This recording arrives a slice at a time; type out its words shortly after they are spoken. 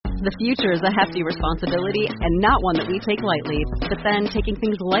The future is a hefty responsibility and not one that we take lightly. But then taking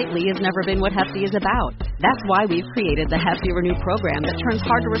things lightly has never been what Hefty is about. That's why we've created the Hefty Renew program that turns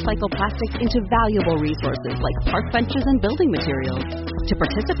hard-to-recycle plastics into valuable resources like park benches and building materials. To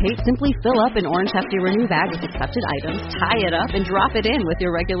participate, simply fill up an orange Hefty Renew bag with accepted items, tie it up, and drop it in with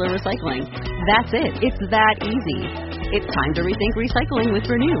your regular recycling. That's it. It's that easy. It's time to rethink recycling with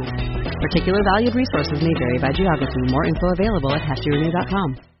Renew. Particular valued resources may vary by geography. More info available at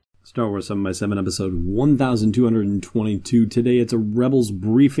heftyrenew.com. Star Wars 7x7 episode 1222. Today it's a Rebels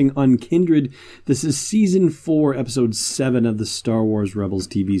briefing on Kindred. This is season 4, episode 7 of the Star Wars Rebels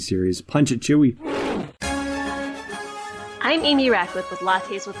TV series. Punch it, Chewie. I'm Amy Ratcliffe with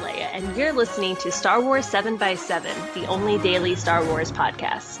Lattes with Leia, and you're listening to Star Wars 7x7, the only daily Star Wars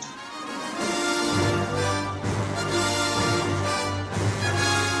podcast.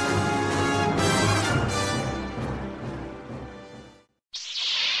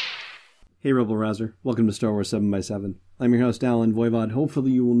 Hey Rebel Rouser, welcome to Star Wars 7x7. I'm your host, Alan Voivod.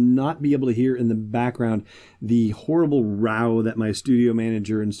 Hopefully you will not be able to hear in the background the horrible row that my studio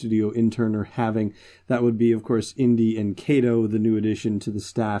manager and studio intern are having. That would be, of course, Indy and Kato, the new addition to the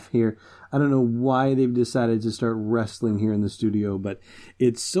staff here. I don't know why they've decided to start wrestling here in the studio, but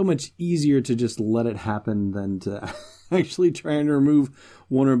it's so much easier to just let it happen than to actually try and remove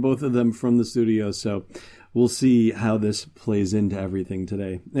one or both of them from the studio, so we'll see how this plays into everything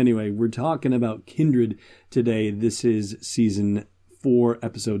today. Anyway, we're talking about Kindred today. This is season 4,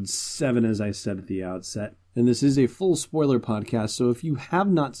 episode 7, as I said at the outset. And this is a full spoiler podcast, so if you have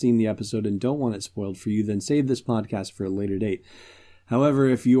not seen the episode and don't want it spoiled for you, then save this podcast for a later date. However,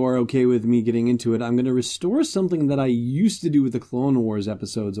 if you are okay with me getting into it, I'm going to restore something that I used to do with the Clone Wars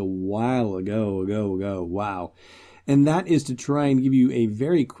episodes a while ago. Wow. And that is to try and give you a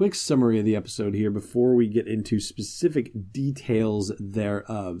very quick summary of the episode here before we get into specific details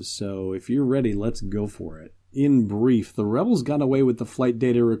thereof. So if you're ready, let's go for it. In brief, the Rebels got away with the flight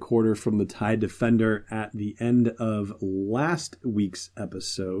data recorder from the TIE Defender at the end of last week's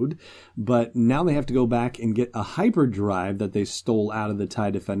episode, but now they have to go back and get a hyperdrive that they stole out of the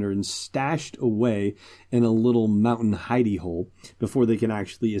TIE Defender and stashed away in a little mountain hidey hole before they can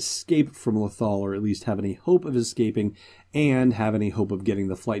actually escape from Lothal, or at least have any hope of escaping and have any hope of getting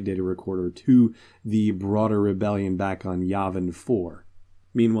the flight data recorder to the broader rebellion back on Yavin 4.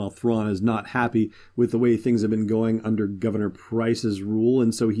 Meanwhile, Thrawn is not happy with the way things have been going under Governor Pryce's rule,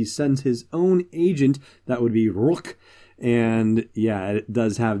 and so he sends his own agent, that would be Rook, and yeah, it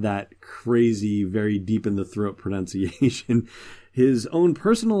does have that crazy, very deep in the throat pronunciation. His own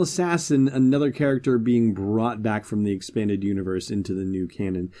personal assassin, another character being brought back from the expanded universe into the new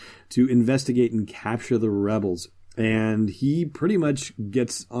canon, to investigate and capture the rebels. And he pretty much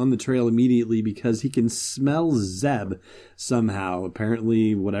gets on the trail immediately because he can smell Zeb somehow.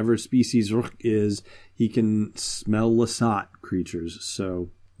 Apparently, whatever species Rook is, he can smell Lasat creatures. So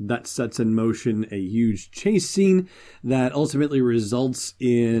that sets in motion a huge chase scene that ultimately results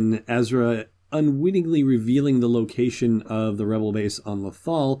in Ezra unwittingly revealing the location of the rebel base on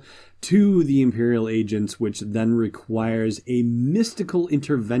Lothal to the Imperial agents, which then requires a mystical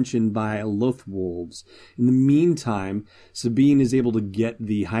intervention by Lothwolves. In the meantime, Sabine is able to get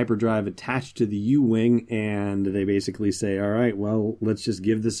the hyperdrive attached to the U-Wing, and they basically say, all right, well, let's just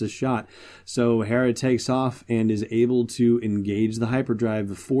give this a shot. So Hera takes off and is able to engage the hyperdrive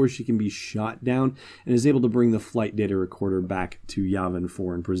before she can be shot down, and is able to bring the flight data recorder back to Yavin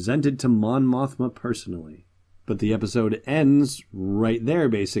 4 and present it to Mon Mothma personally. But the episode ends right there,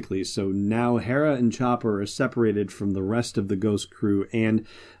 basically. So now Hera and Chopper are separated from the rest of the Ghost crew and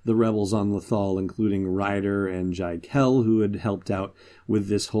the rebels on Lothal, including Ryder and Jai Kell, who had helped out with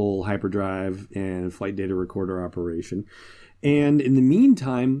this whole hyperdrive and flight data recorder operation. And in the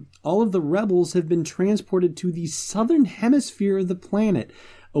meantime, all of the rebels have been transported to the southern hemisphere of the planet,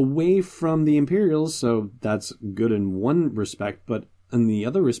 away from the Imperials, so that's good in one respect, but in the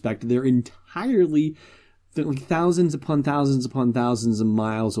other respect, they're like thousands upon thousands upon thousands of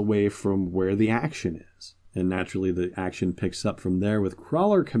miles away from where the action is. And naturally, the action picks up from there with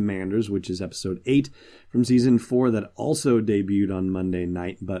Crawler Commanders, which is episode 8 from season 4 that also debuted on Monday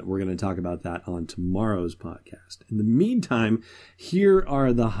night, but we're going to talk about that on tomorrow's podcast. In the meantime, here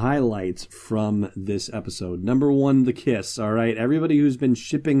are the highlights from this episode. Number 1, the kiss, all right? Everybody who's been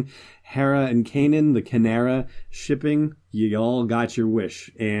shipping Hera and Kanan, the Canara shipping, you all got your wish,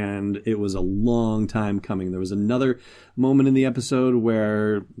 and it was a long time coming. There was another moment in the episode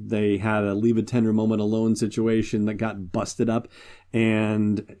where they had a leave a tender moment alone situation that got busted up,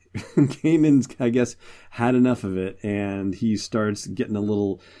 and Kanan's, I guess, had enough of it, and he starts getting a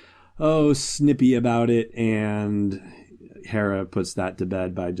little, snippy about it, and Hera puts that to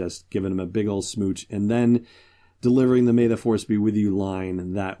bed by just giving him a big old smooch and then delivering the "May the Force be with you"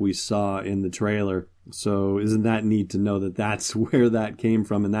 line that we saw in the trailer. So isn't that neat to know that that's where that came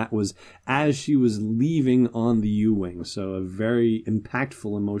from? And that was as she was leaving on the U-Wing. So a very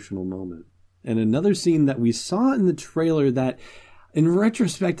impactful, emotional moment. And another scene that we saw in the trailer that, in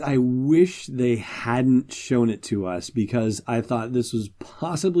retrospect, I wish they hadn't shown it to us, because I thought this was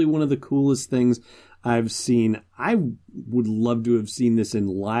possibly one of the coolest things I've seen. I would love to have seen this in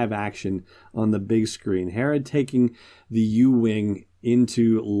live action on the big screen. Hera taking the U-Wing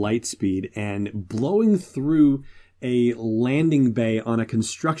into Lightspeed and blowing through a landing bay on a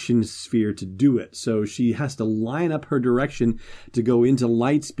construction sphere to do it. So she has to line up her direction to go into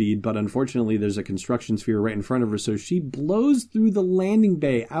Lightspeed, but unfortunately there's a construction sphere right in front of her. So she blows through the landing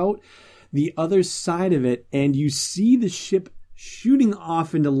bay out the other side of it, and you see the ship shooting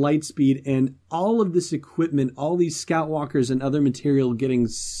off into Lightspeed, and all of this equipment, all these scout walkers and other material getting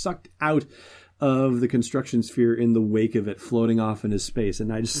sucked out of the construction sphere in the wake of it, floating off into space.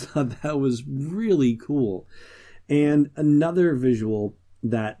 And I just thought that was really cool. And another visual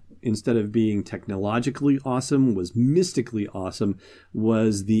that, instead of being technologically awesome, was mystically awesome,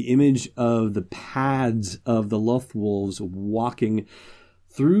 was the image of the pads of the Lothwolves walking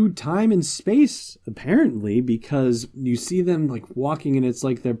through time and space, apparently, because you see them like walking and it's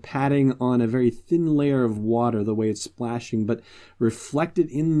like they're padding on a very thin layer of water, the way it's splashing, but reflected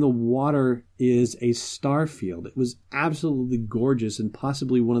in the water is a star field. It was absolutely gorgeous and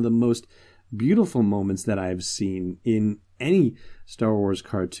possibly one of the most beautiful moments that I've seen in any Star Wars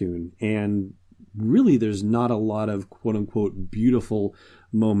cartoon. And really, there's not a lot of quote-unquote beautiful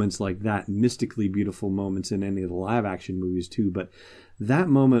moments like that, mystically beautiful moments in any of the live-action movies too, but that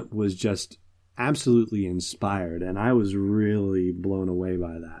moment was just absolutely inspired, and I was really blown away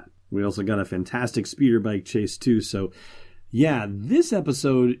by that. We also got a fantastic speeder bike chase too, so yeah, this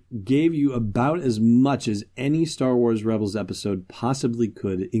episode gave you about as much as any Star Wars Rebels episode possibly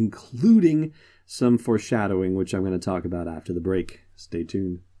could, including some foreshadowing, which I'm going to talk about after the break. Stay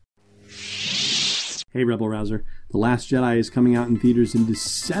tuned. Hey, Rebel Rouser. The Last Jedi is coming out in theaters in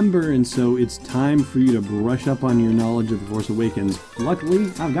December, and so it's time for you to brush up on your knowledge of The Force Awakens. Luckily,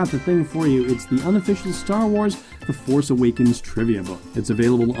 I've got the thing for you. It's the unofficial Star Wars The Force Awakens trivia book. It's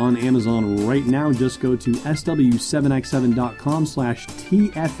available on Amazon right now. Just go to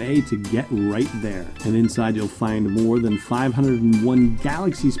sw7x7.com/TFA to get right there. And inside you'll find more than 501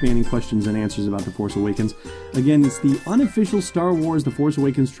 galaxy-spanning questions and answers about The Force Awakens. Again, it's the unofficial Star Wars The Force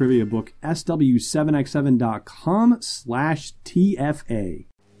Awakens trivia book, sw7x7.com/TFA.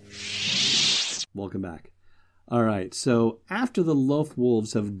 Welcome back. All right, so after the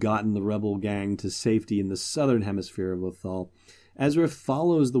Lothwolves have gotten the rebel gang to safety in the southern hemisphere of Lothal, Ezra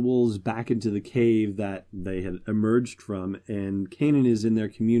follows the wolves back into the cave that they had emerged from, and Kanan is in there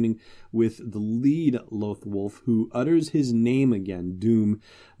communing with the lead Lothwolf, who utters his name again, Doom,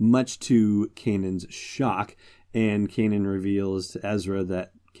 much to Kanan's shock, and Kanan reveals to Ezra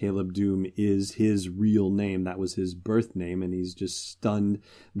that Caleb Doom is his real name. That was his birth name, and he's just stunned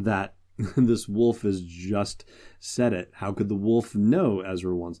that this wolf has just said it. How could the wolf know?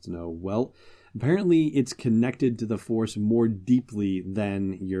 Ezra wants to know. Well, apparently it's connected to the Force more deeply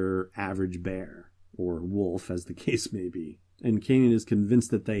than your average bear, or wolf, as the case may be. And Kanan is convinced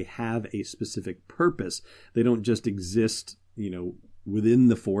that they have a specific purpose. They don't just exist, within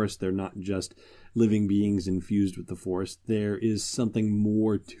the Force. They're not just living beings infused with the Force. There is something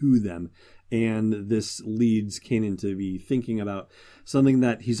more to them. And this leads Kanan to be thinking about something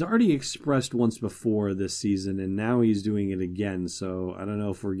that he's already expressed once before this season, and now he's doing it again. So I don't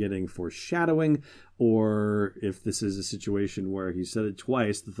know if we're getting foreshadowing or if this is a situation where he said it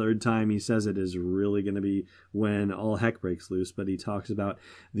twice. The third time he says it is really going to be when all heck breaks loose. But he talks about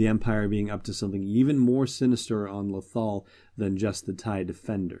the Empire being up to something even more sinister on Lothal than just the TIE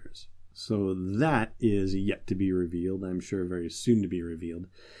Defenders. So that is yet to be revealed. I'm sure very soon to be revealed.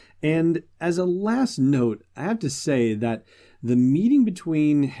 And as a last note, I have to say that the meeting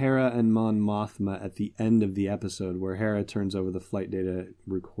between Hera and Mon Mothma at the end of the episode, where Hera turns over the flight data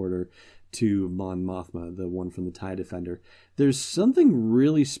recorder to Mon Mothma, the one from the TIE Defender, there's something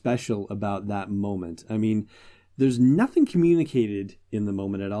really special about that moment. I mean, there's nothing communicated in the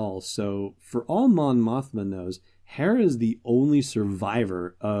moment at all. So for all Mon Mothma knows, Hera is the only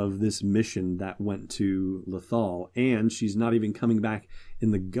survivor of this mission that went to Lothal, and she's not even coming back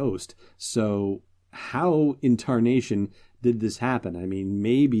in the Ghost. So how in tarnation did this happen? I mean,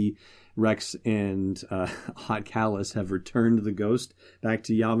 maybe Rex and Hot Kallus have returned the Ghost back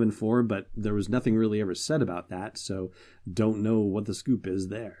to Yavin 4, but there was nothing really ever said about that, so don't know what the scoop is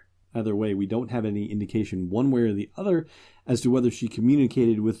there. Either way, we don't have any indication one way or the other as to whether she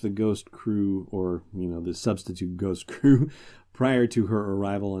communicated with the Ghost crew or, the substitute Ghost crew prior to her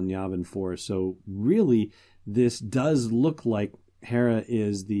arrival on Yavin 4. So really, this does look like Hera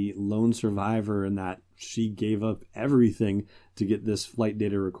is the lone survivor and that she gave up everything to get this flight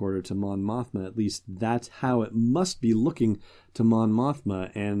data recorder to Mon Mothma. At least that's how it must be looking to Mon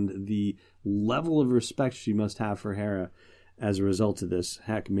Mothma, and the level of respect she must have for Hera as a result of this.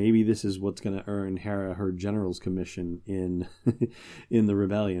 Heck, maybe this is what's going to earn Hera her general's commission in in the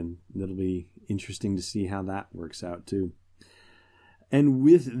rebellion. It'll be interesting to see how that works out too. And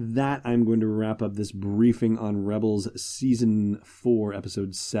with that, I'm going to wrap up this briefing on Rebels Season 4,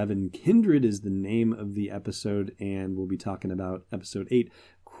 Episode 7. Kindred is the name of the episode, and we'll be talking about Episode 8,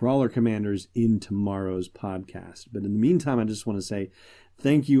 Crawler Commanders, in tomorrow's podcast. But in the meantime, I just want to say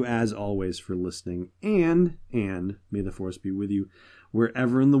thank you, as always, for listening, and may the Force be with you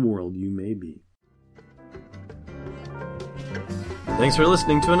wherever in the world you may be. Thanks for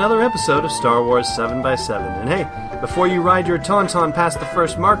listening to another episode of Star Wars 7x7. And hey, before you ride your Tauntaun past the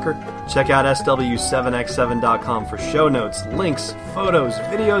first marker, check out SW7x7.com for show notes, links, photos,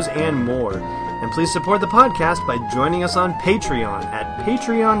 videos, and more. And please support the podcast by joining us on Patreon at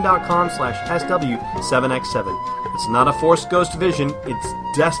patreon.com/SW7x7. It's not a Force Ghost vision,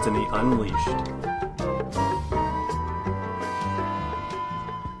 it's Destiny Unleashed.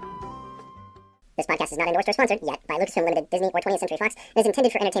 This podcast is not endorsed or sponsored yet by Lucasfilm Limited, Disney, or 20th Century Fox, and is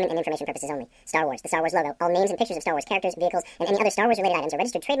intended for entertainment and information purposes only. Star Wars, the Star Wars logo, all names and pictures of Star Wars characters, vehicles, and any other Star Wars-related items are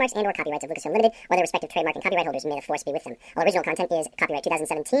registered trademarks and/or copyrights of Lucasfilm Limited, or their respective trademark and copyright holders. May the Force be with them. All original content is copyright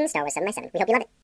 2017, Star Wars 7x7. We hope you love it.